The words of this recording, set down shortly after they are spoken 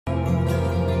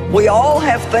We all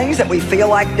have things that we feel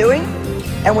like doing,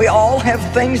 and we all have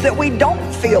things that we don't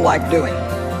feel like doing.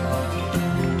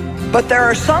 But there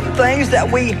are some things that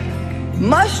we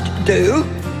must do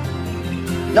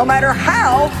no matter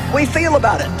how we feel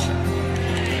about it.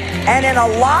 And in a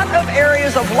lot of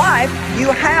areas of life, you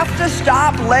have to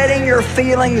stop letting your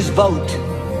feelings vote.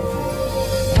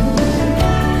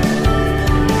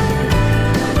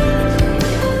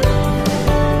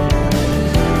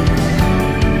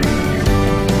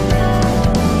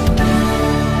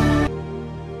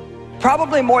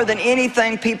 Probably more than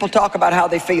anything, people talk about how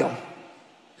they feel.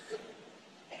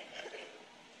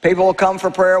 People will come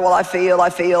for prayer, well, I feel.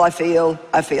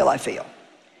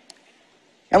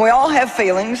 And we all have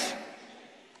feelings.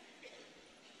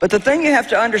 But the thing you have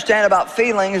to understand about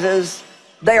feelings is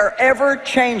they are ever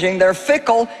changing, they're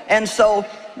fickle, and so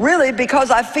really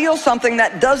because I feel something,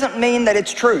 that doesn't mean that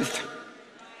it's truth.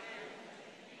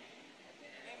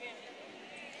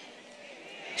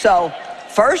 So,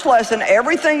 first lesson,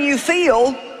 everything you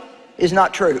feel is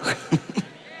not true.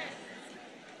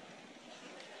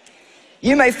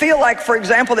 You may feel like, for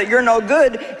example, that you're no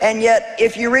good, and yet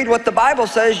if you read what the Bible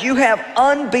says, you have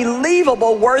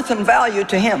unbelievable worth and value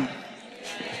to Him.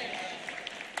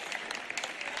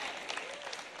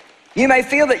 You may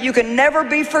feel that you can never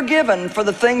be forgiven for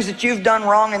the things that you've done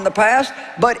wrong in the past,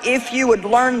 but if you would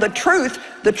learn the truth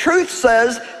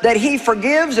says that He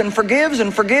forgives and forgives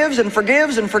and forgives and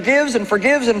forgives and forgives and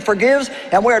forgives and forgives,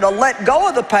 and we're to let go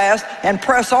of the past and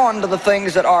press on to the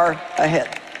things that are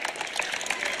ahead.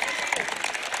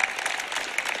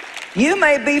 You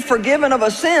may be forgiven of a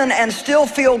sin and still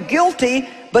feel guilty,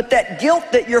 but that guilt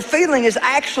that you're feeling is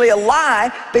actually a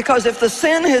lie, because if the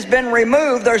sin has been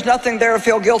removed, there's nothing there to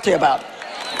feel guilty about.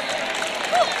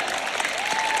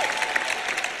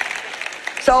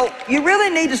 So you really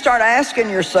need to start asking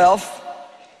yourself,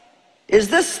 is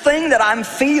this thing that I'm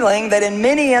feeling, that in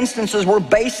many instances we're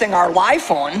basing our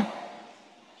life on,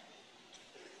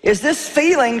 is this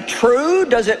feeling true?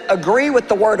 Does it agree with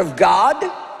the Word of God?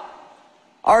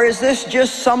 Or is this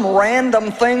just some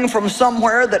random thing from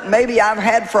somewhere that maybe I've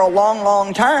had for a long,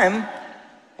 long time,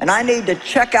 and I need to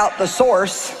check out the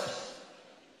source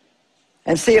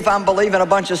and see if I'm believing a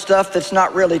bunch of stuff that's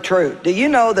not really true? Do you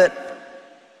know that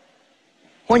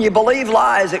when you believe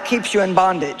lies, it keeps you in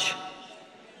bondage?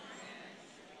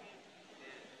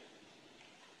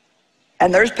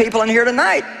 And there's people in here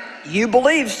tonight, you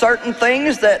believe certain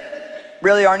things that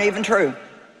really aren't even true.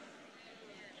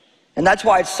 And that's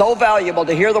why it's so valuable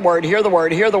to hear the Word, hear the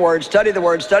Word, hear the Word, study the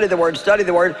Word, study the Word, study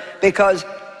the Word, because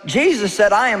Jesus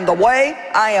said, I am the way,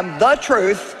 I am the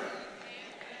truth,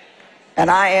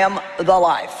 and I am the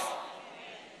life.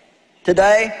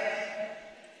 Today,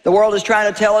 the world is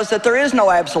trying to tell us that there is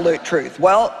no absolute truth.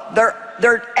 Well,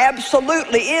 there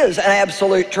absolutely is an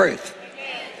absolute truth.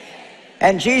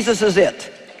 And Jesus is it.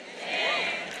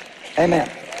 Amen.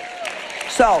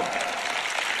 So,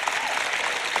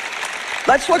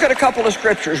 let's look at a couple of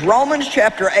scriptures. Romans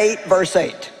chapter 8, verse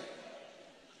 8.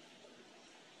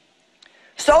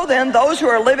 So then, those who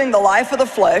are living the life of the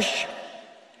flesh,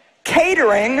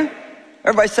 catering,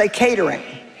 everybody say catering,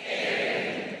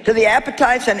 to the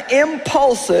appetites and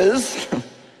impulses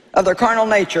of their carnal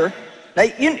nature. Now,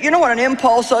 you know what an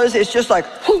impulse is? It's just like,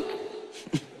 whoo.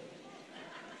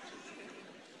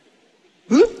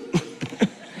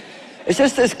 It's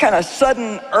just this kind of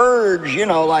sudden urge, you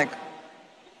know, like,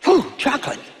 whew,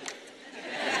 chocolate.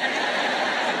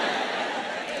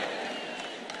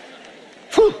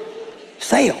 Whew,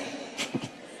 sale.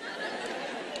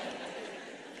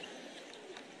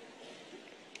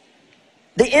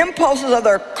 The impulses of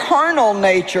their carnal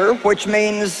nature, which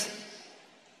means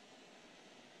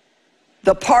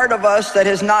the part of us that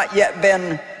has not yet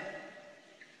been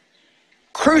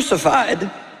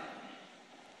crucified,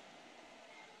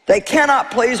 they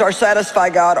cannot please or satisfy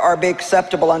God or be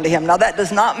acceptable unto Him. Now that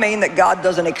does not mean that God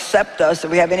doesn't accept us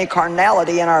if we have any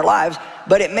carnality in our lives,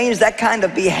 but it means that kind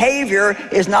of behavior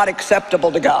is not acceptable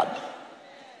to God.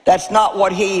 That's not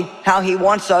how He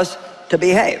wants us to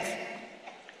behave.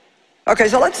 Okay,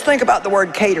 so let's think about the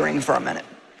word catering for a minute.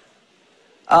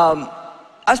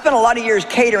 I spent a lot of years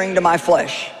catering to my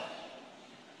flesh.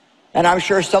 And I'm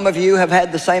sure some of you have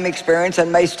had the same experience and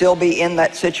may still be in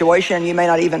that situation, and you may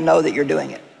not even know that you're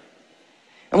doing it.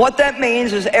 And what that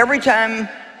means is every time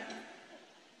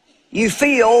you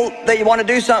feel that you want to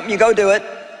do something, you go do it.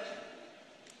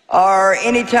 Or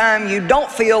anytime you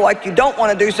don't feel like you don't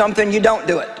want to do something, you don't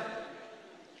do it.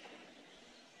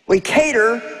 We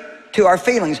cater to our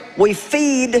feelings. We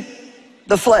feed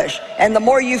the flesh. And the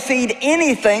more you feed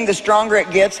anything, the stronger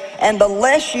it gets. And the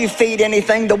less you feed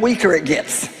anything, the weaker it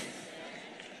gets.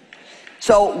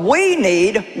 So we,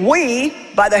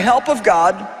 by the help of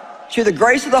God, through the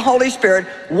grace of the Holy Spirit,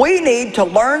 we need to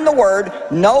learn the Word,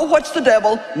 know what's the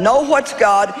devil, know what's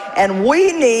God, and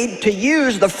we need to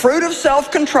use the fruit of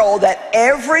self-control that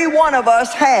every one of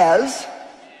us has.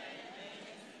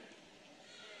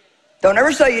 Don't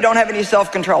ever say you don't have any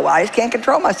self-control. Well, I just can't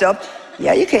control myself.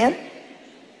 Yeah, you can.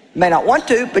 You may not want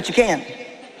to, but you can.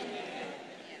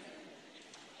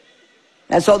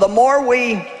 And so the more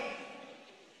we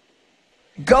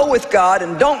go with God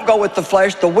and don't go with the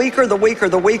flesh, the weaker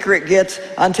it gets,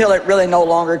 until it really no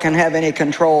longer can have any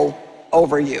control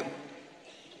over you.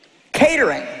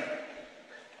 Catering.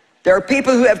 There are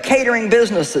people who have catering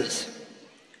businesses.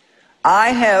 I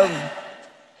have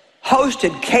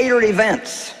hosted catered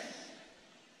events.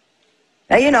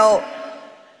 Now, you know,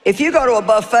 if you go to a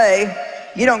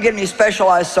buffet, you don't get any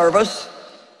specialized service.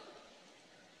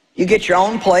 You get your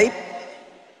own plate.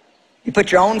 You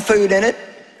put your own food in it.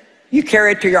 You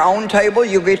carry it to your own table.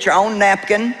 You get your own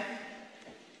napkin.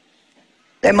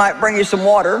 They might bring you some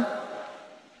water.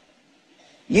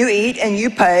 You eat and you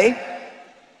pay.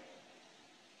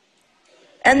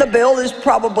 And the bill is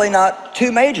probably not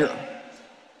too major.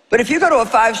 But if you go to a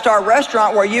 5-star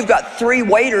restaurant where you've got 3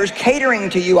 waiters catering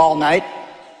to you all night,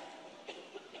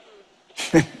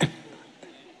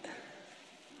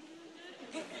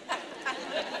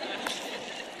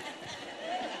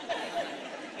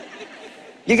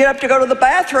 you get up to go to the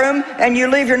bathroom and you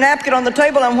leave your napkin on the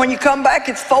table, and when you come back,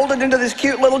 it's folded into this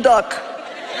cute little duck.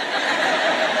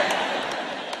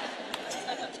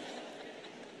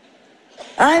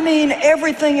 I mean,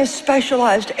 everything is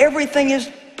specialized. Everything is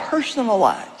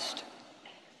personalized.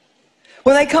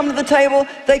 When they come to the table,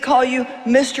 they call you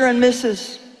Mr. and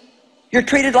Mrs. You're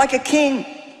treated like a king.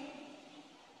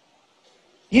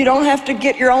 You don't have to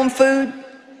get your own food.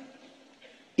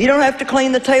 You don't have to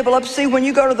clean the table up. See, when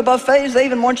you go to the buffets, they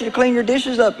even want you to clean your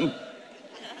dishes up.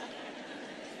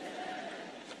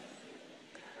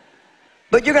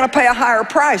 But you're going to pay a higher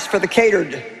price for the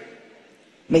catered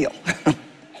meal.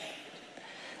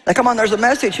 Now, come on, there's a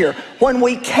message here. When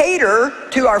we cater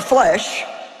to our flesh,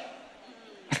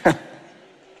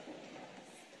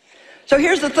 so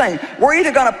here's the thing. We're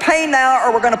either going to pay now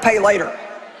or we're going to pay later.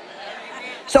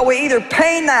 So we either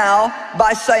pay now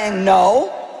by saying,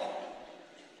 no,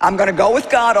 I'm going to go with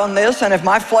God on this, and if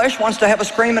my flesh wants to have a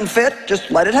screaming fit, just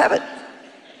let it have it.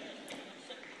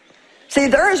 See,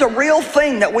 there is a real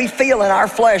thing that we feel in our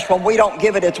flesh when we don't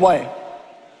give it its way.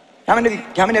 How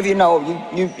many of you know,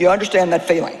 you understand that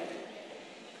feeling?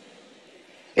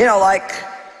 You know, like,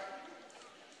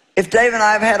 if Dave and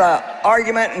I have had an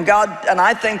argument and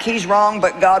I think he's wrong,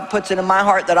 but God puts it in my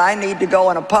heart that I need to go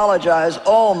and apologize,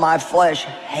 oh, my flesh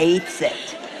hates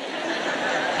it.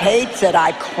 Hates it.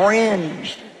 I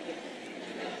cringe.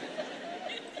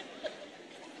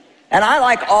 And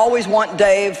I always want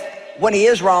Dave, when he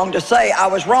is wrong, to say I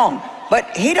was wrong.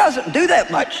 But he doesn't do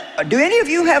that much. Do any of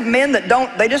you have men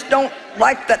that they just don't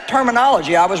like that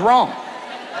terminology, I was wrong?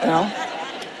 You know?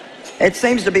 It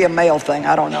seems to be a male thing,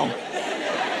 I don't know.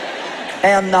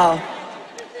 And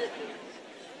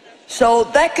so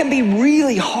that can be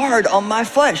really hard on my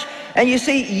flesh. And you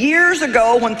see, years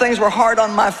ago when things were hard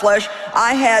on my flesh,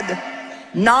 I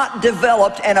had not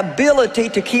developed an ability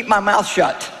to keep my mouth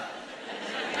shut.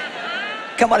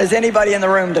 Come on, is anybody in the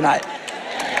room tonight?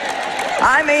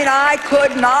 I mean, I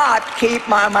could not keep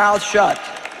my mouth shut.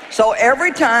 So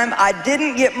every time I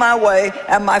didn't get my way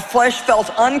and my flesh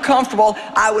felt uncomfortable,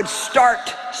 I would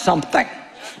start something.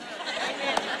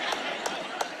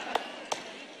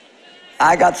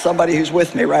 I got somebody who's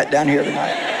with me right down here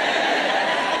tonight.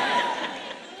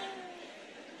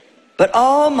 But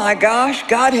oh my gosh,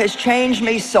 God has changed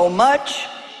me so much.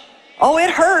 Oh, it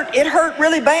hurt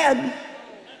really bad.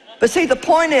 But see, the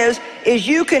point is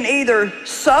you can either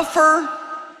suffer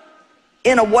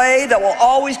in a way that will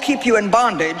always keep you in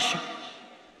bondage,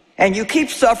 and you keep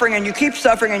suffering and you keep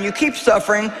suffering and you keep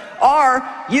suffering, or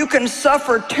you can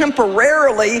suffer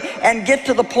temporarily and get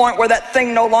to the point where that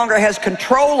thing no longer has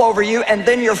control over you, and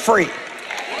then you're free.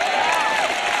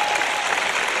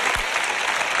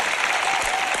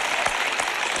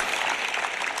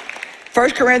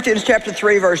 First Corinthians chapter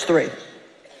 3, verse 3.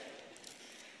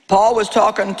 Paul was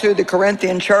talking to the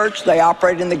Corinthian church. They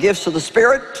operated in the gifts of the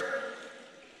Spirit.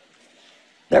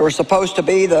 They were supposed to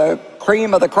be the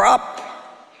cream of the crop.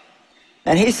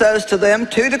 And he says to them,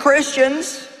 to the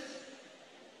Christians,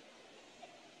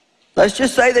 let's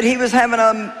just say that he was having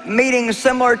a meeting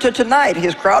similar to tonight.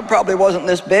 His crowd probably wasn't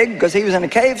this big because he was in a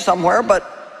cave somewhere,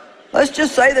 but let's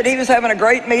just say that he was having a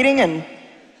great meeting and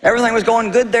everything was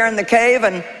going good there in the cave,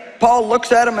 and Paul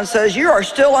looks at him and says, you are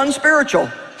still unspiritual.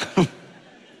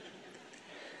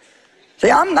 See,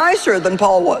 I'm nicer than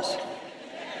Paul was.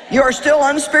 You are still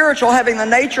unspiritual, having the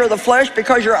nature of the flesh,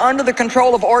 because you're under the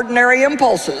control of ordinary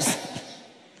impulses.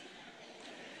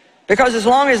 Because as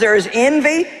long as there is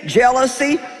envy,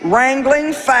 jealousy,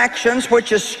 wrangling, factions,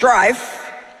 which is strife,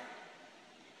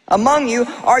 among you,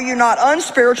 are you not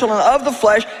unspiritual and of the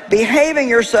flesh, behaving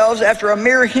yourselves after a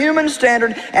mere human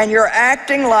standard, and you're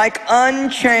acting like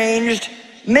unchanged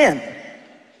men?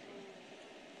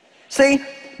 See,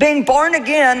 being born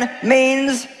again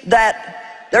means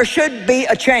that there should be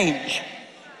a change.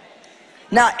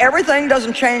 Now, everything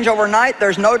doesn't change overnight.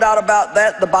 There's no doubt about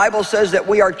that. The Bible says that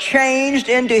we are changed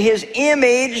into His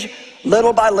image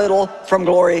little by little from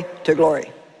glory to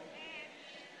glory.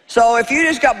 So if you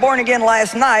just got born again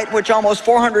last night, which almost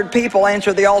 400 people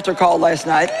answered the altar call last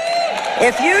night,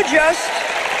 if you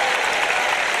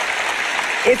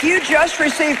just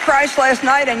received Christ last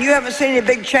night and you haven't seen any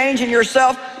big change in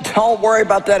yourself, don't worry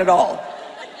about that at all.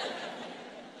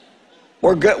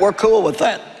 We're good. We're cool with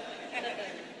that.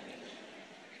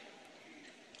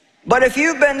 But if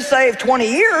you've been saved 20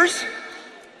 years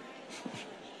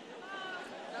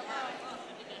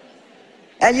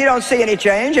and you don't see any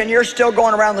change, and you're still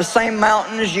going around the same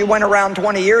mountains you went around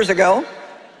 20 years ago,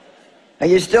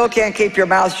 and you still can't keep your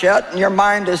mouth shut, and your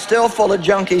mind is still full of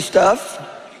junky stuff,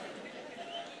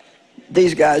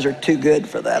 these guys are too good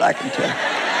for that, I can tell.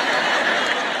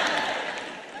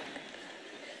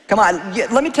 Come on,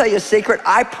 let me tell you a secret.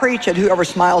 I preach at whoever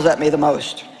smiles at me the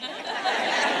most.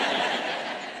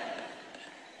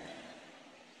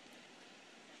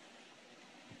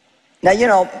 Now, you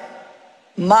know,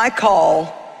 my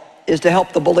call is to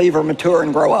help the believer mature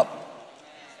and grow up.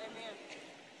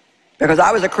 Because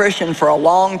I was a Christian for a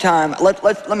long time. Let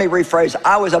me rephrase.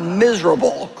 I was a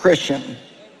miserable Christian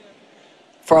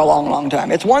for a long, long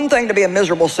time. It's one thing to be a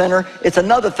miserable sinner. It's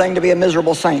another thing to be a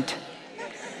miserable saint.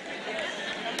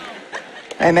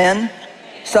 Amen?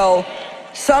 So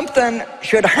something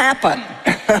should happen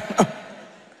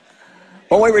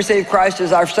when we receive Christ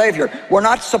as our Savior. We're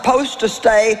not supposed to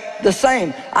stay the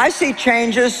same. I see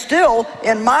changes still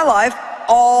in my life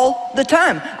all the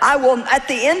time. At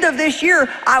the end of this year,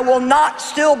 I will not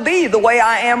still be the way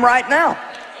I am right now.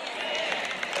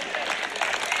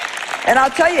 And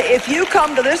I'll tell you, if you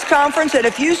come to this conference and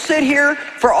if you sit here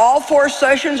for all 4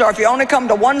 sessions, or if you only come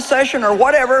to 1 session or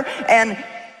whatever, and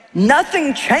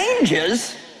nothing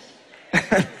changes,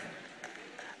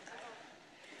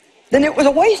 then it was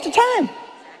a waste of time.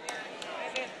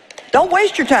 Don't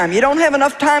waste your time. You don't have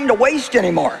enough time to waste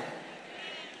anymore.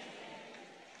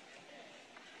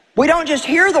 We don't just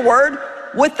hear the word.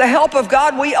 With the help of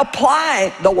God, we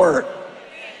apply the word.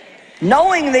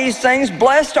 Knowing these things,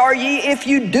 blessed are ye if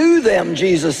you do them,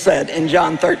 Jesus said in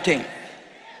John 13.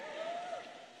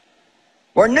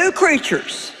 We're new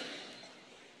creatures.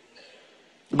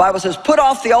 The Bible says, put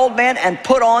off the old man and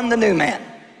put on the new man.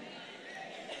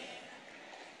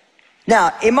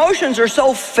 Now, emotions are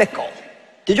so fickle.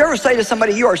 Did you ever say to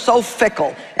somebody, you are so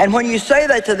fickle? And when you say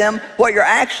that to them, what you're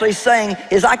actually saying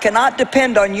is, I cannot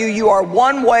depend on you. You are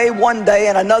one way one day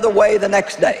and another way the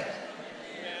next day.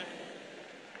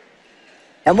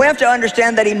 And we have to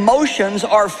understand that emotions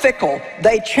are fickle.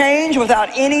 They change without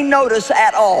any notice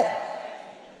at all.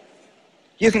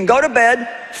 You can go to bed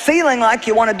feeling like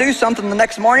you want to do something the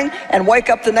next morning and wake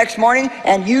up the next morning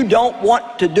and you don't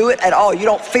want to do it at all. You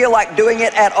don't feel like doing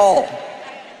it at all.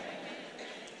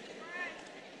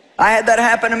 I had that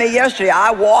happen to me yesterday.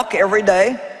 I walk every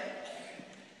day,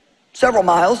 several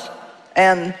miles,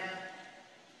 and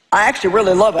I actually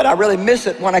really love it. I really miss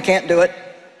it when I can't do it.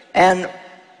 And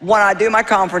when I do my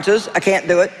conferences, I can't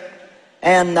do it.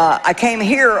 And I came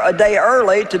here a day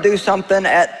early to do something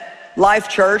at Life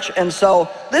Church, and so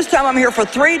this time I'm here for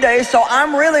 3 days, so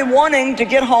I'm really wanting to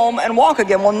get home and walk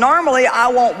again. Well, normally I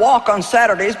won't walk on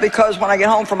Saturdays, because when I get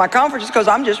home from my conferences, because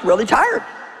I'm just really tired.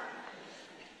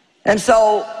 And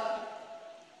so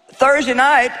Thursday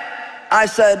night, I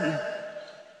said,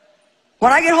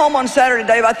 when I get home on Saturday,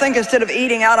 Dave, I think instead of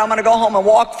eating out, I'm going to go home and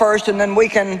walk first, and then we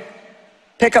can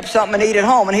pick up something and eat at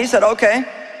home. And he said, okay.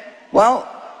 Well,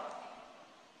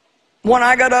 when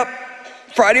I got up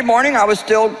Friday morning, I was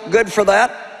still good for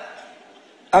that.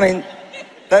 I mean,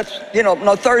 that's,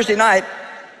 no, Thursday night,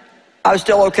 I was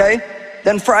still okay.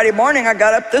 Then Friday morning, I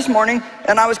got up this morning,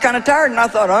 and I was kind of tired, and I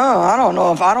thought, I don't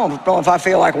know if I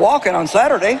feel like walking on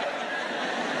Saturday.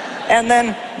 And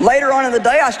then later on in the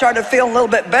day, I started feeling a little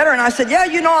bit better, and I said, yeah,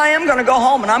 I am going to go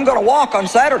home, and I'm going to walk on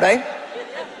Saturday.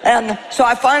 And so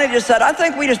I finally just said, I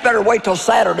think we just better wait till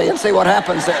Saturday and see what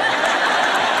happens there.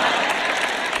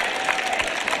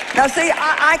 Now see,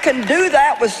 I can do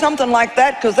that with something like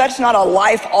that because that's not a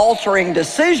life-altering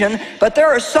decision, but there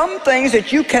are some things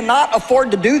that you cannot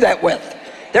afford to do that with.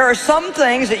 There are some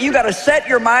things that you got to set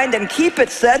your mind and keep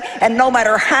it set, and no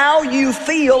matter how you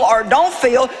feel or don't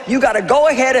feel, you got to go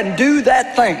ahead and do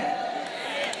that thing.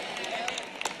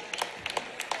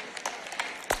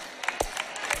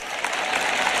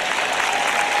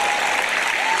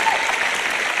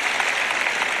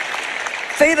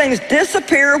 Feelings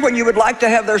disappear when you would like to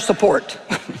have their support.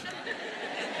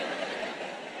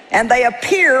 And they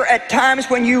appear at times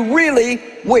when you really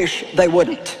wish they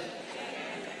wouldn't.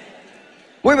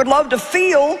 We would love to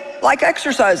feel like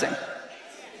exercising,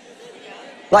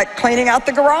 like cleaning out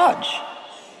the garage.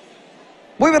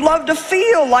 We would love to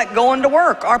feel like going to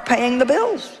work or paying the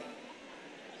bills.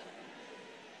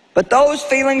 But those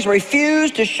feelings refuse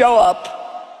to show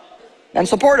up and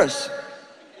support us.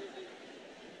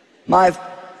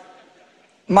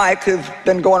 Mike, who's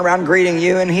been going around greeting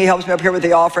you, and he helps me up here with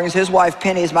the offerings. His wife,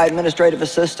 Penny, is my administrative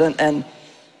assistant, and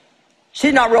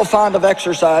she's not real fond of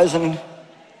exercise. And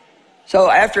so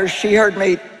after she heard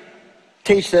me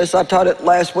teach this, I taught it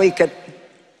last week at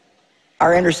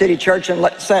our inner city church in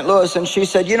St. Louis, and she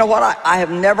said, you know what, I have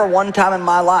never one time in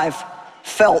my life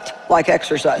felt like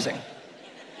exercising.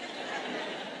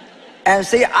 And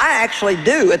see, I actually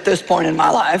do at this point in my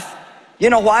life. You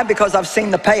know why? Because I've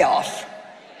seen the payoff.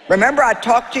 Remember I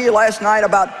talked to you last night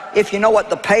about if you know what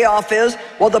the payoff is?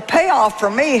 Well, the payoff for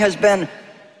me has been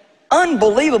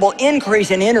unbelievable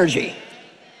increase in energy.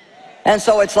 And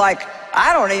so it's like,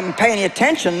 I don't even pay any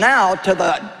attention now to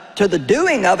the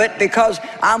doing of it because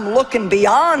I'm looking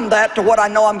beyond that to what I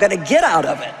know I'm going to get out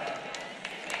of it.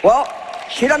 Well,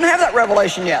 she doesn't have that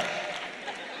revelation yet.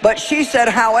 But she said,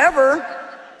 however,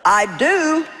 I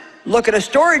do look at a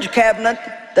storage cabinet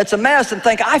that's a mess and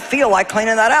think, I feel like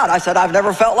cleaning that out. I said, I've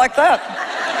never felt like that.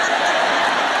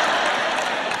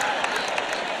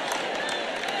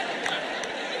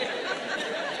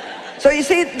 So you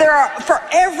see, for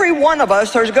every one of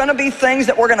us, there's going to be things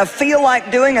that we're going to feel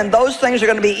like doing, and those things are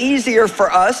going to be easier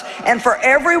for us. And for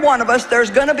every one of us, there's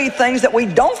going to be things that we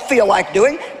don't feel like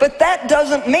doing, but that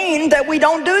doesn't mean that we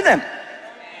don't do them.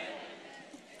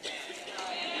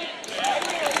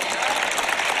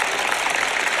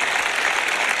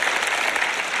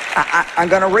 I'm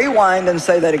going to rewind and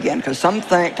say that again, because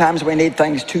sometimes we need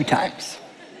things 2 times.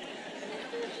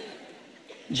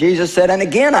 Jesus said, and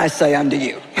again I say unto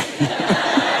you.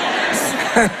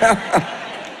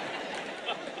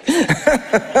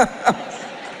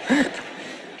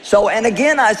 So, and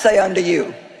again I say unto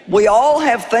you, we all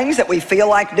have things that we feel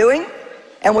like doing,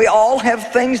 and we all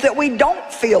have things that we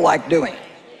don't feel like doing.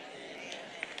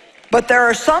 But there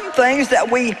are some things that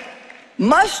we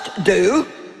must do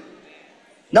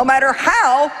no matter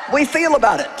how we feel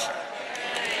about it.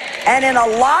 And in a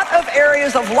lot of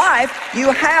areas of life, you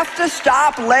have to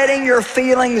stop letting your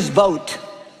feelings vote.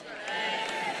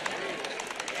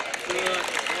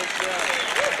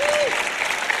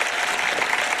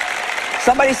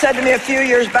 Somebody said to me a few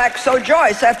years back, so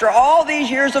Joyce, after all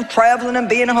these years of traveling and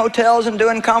being in hotels and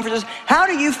doing conferences, how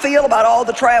do you feel about all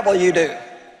the travel you do?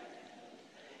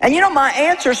 And you know, my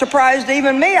answer surprised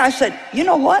even me. I said, you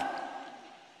know what?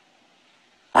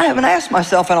 I haven't asked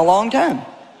myself in a long time.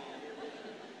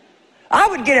 I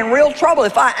would get in real trouble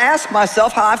if I asked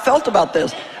myself how I felt about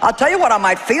this. I'll tell you what I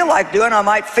might feel like doing. I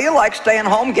might feel like staying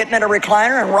home, getting in a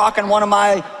recliner and rocking one of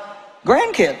my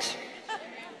grandkids.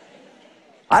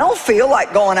 I don't feel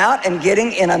like going out and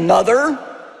getting in another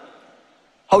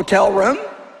hotel room.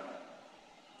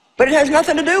 But it has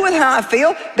nothing to do with how I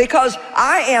feel, because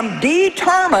I am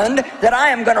determined that I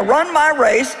am going to run my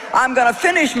race, I'm going to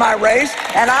finish my race,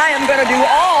 and I am going to do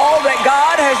all that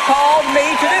God has called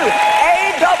me to do.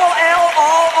 A-double-L,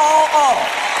 all.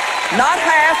 Not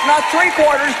half, not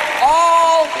 3/4,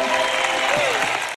 all